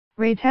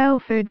Retail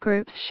food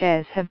groups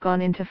shares have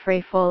gone into free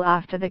fall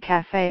after the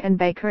cafe and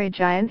bakery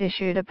giant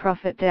issued a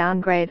profit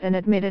downgrade and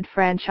admitted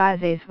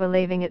franchisees were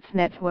leaving its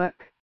network.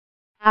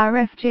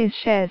 RFG's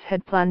shares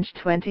had plunged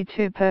 22%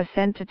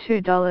 to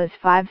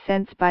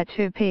 $2.05 by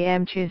 2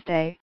 p.m.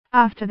 Tuesday,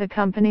 after the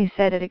company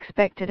said it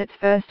expected its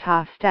first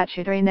half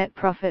statutory net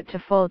profit to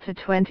fall to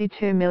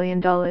 $22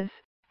 million,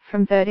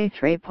 from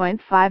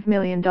 $33.5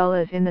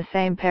 million in the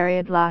same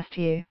period last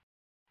year.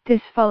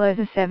 This follows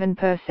a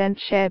 7%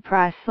 share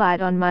price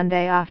slide on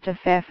Monday after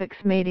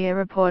Fairfax Media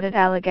reported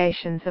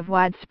allegations of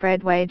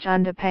widespread wage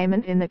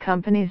underpayment in the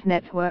company's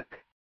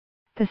network.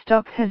 The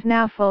stock has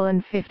now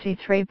fallen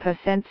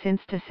 53%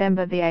 since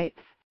December the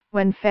 8th,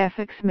 when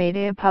Fairfax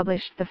Media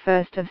published the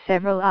first of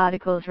several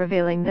articles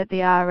revealing that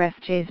the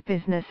RFG's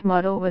business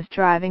model was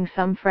driving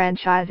some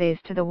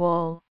franchisees to the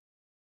wall.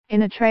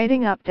 In a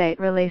trading update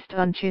released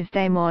on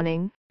Tuesday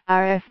morning,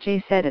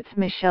 RFG said its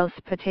Michelle's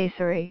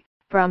Patisserie,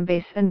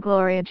 Brumbies and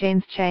Gloria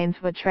Jean's chains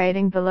were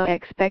trading below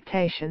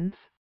expectations.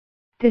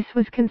 This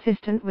was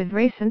consistent with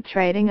recent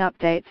trading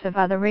updates of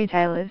other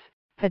retailers,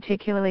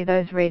 particularly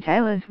those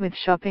retailers with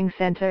shopping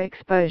center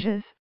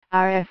exposures,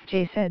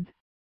 RFG said.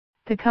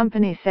 The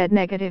company said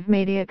negative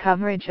media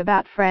coverage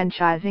about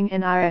franchising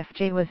in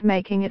RFG was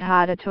making it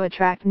harder to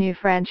attract new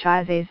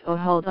franchisees or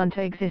hold on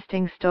to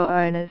existing store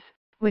owners,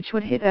 which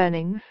would hit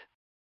earnings.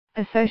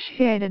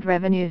 Associated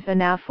revenues are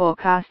now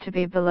forecast to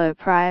be below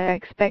prior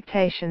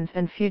expectations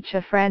and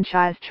future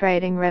franchise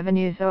trading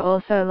revenues are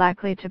also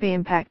likely to be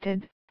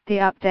impacted, the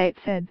update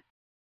said.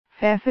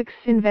 Fairfax's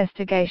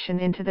investigation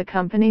into the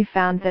company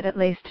found that at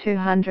least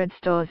 200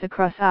 stores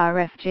across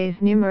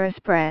RFG's numerous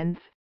brands,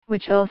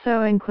 which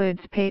also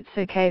includes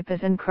Pizza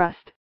Capers and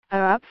Crust,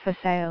 are up for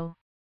sale.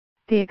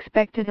 The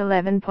expected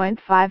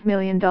 $11.5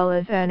 million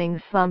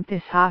earnings slump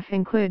this half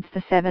includes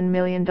the $7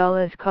 million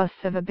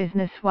costs of a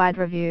business-wide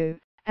review,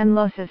 and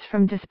losses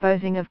from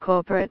disposing of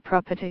corporate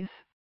properties.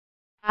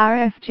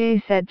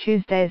 RFG said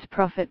Tuesday's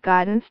profit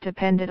guidance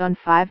depended on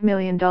 $5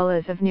 million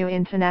of new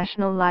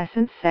international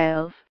license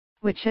sales,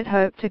 which it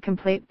hoped to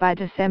complete by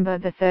December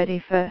the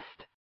 31st.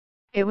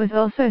 It was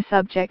also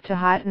subject to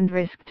heightened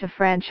risk to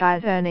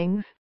franchise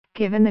earnings,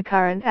 given the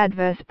current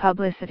adverse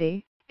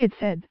publicity, it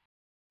said.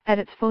 At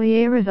its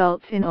full-year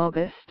results in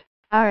August,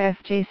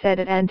 RFG said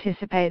it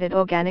anticipated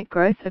organic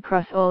growth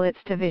across all its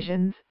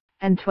divisions,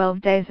 and 12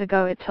 days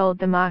ago it told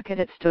the market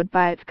it stood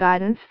by its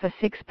guidance for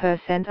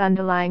 6%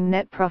 underlying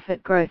net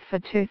profit growth for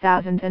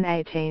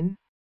 2018.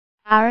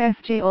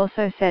 RFG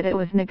also said it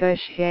was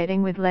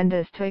negotiating with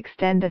lenders to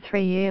extend a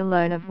 3-year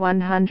loan of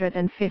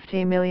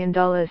 $150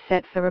 million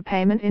set for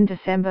repayment in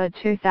December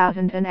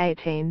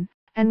 2018,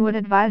 and would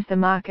advise the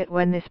market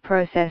when this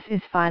process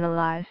is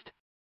finalized.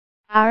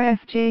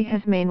 RFG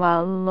has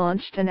meanwhile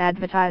launched an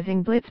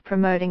advertising blitz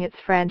promoting its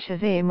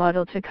franchisee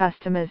model to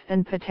customers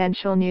and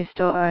potential new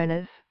store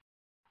owners.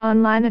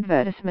 Online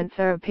advertisements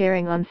are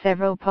appearing on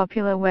several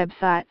popular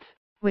websites,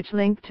 which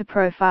link to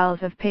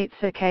profiles of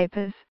Pizza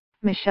Capers,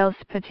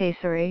 Michelle's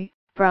Patisserie,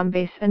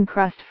 Brumbies and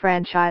Crust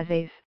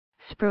franchisees,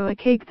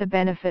 spruik the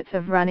benefits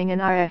of running an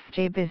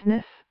RFG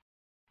business.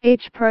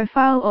 Each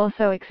profile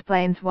also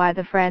explains why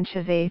the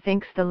franchisee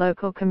thinks the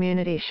local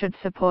community should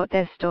support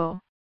their store.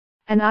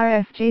 An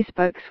RFG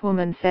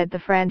spokeswoman said the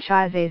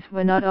franchisees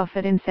were not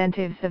offered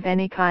incentives of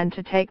any kind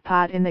to take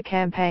part in the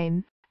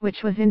campaign,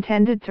 which was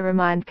intended to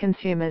remind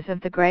consumers of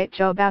the great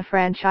job our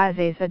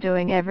franchisees are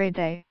doing every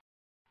day.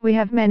 We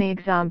have many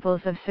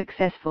examples of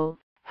successful,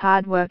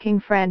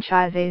 hard-working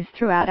franchisees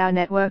throughout our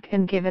network,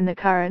 and given the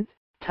current,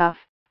 tough,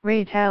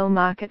 retail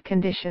market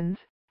conditions,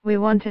 we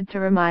wanted to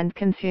remind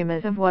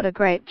consumers of what a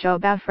great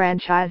job our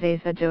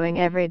franchisees are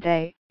doing every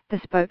day, the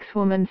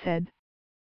spokeswoman said.